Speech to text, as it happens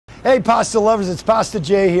Hey pasta lovers, it's Pasta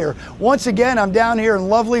Jay here. Once again, I'm down here in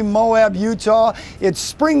lovely Moab, Utah. It's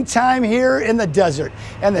springtime here in the desert,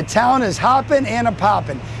 and the town is hopping and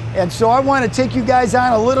a-popping. And so I want to take you guys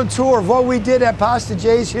on a little tour of what we did at Pasta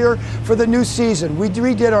Jay's here for the new season. We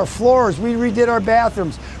redid our floors, we redid our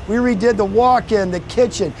bathrooms, we redid the walk-in, the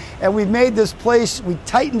kitchen, and we've made this place, we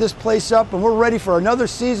tightened this place up, and we're ready for another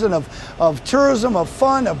season of tourism, of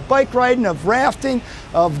fun, of bike riding, of rafting,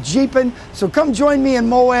 of jeeping. So come join me in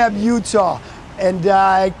Moab, Utah,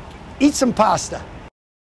 and eat some pasta.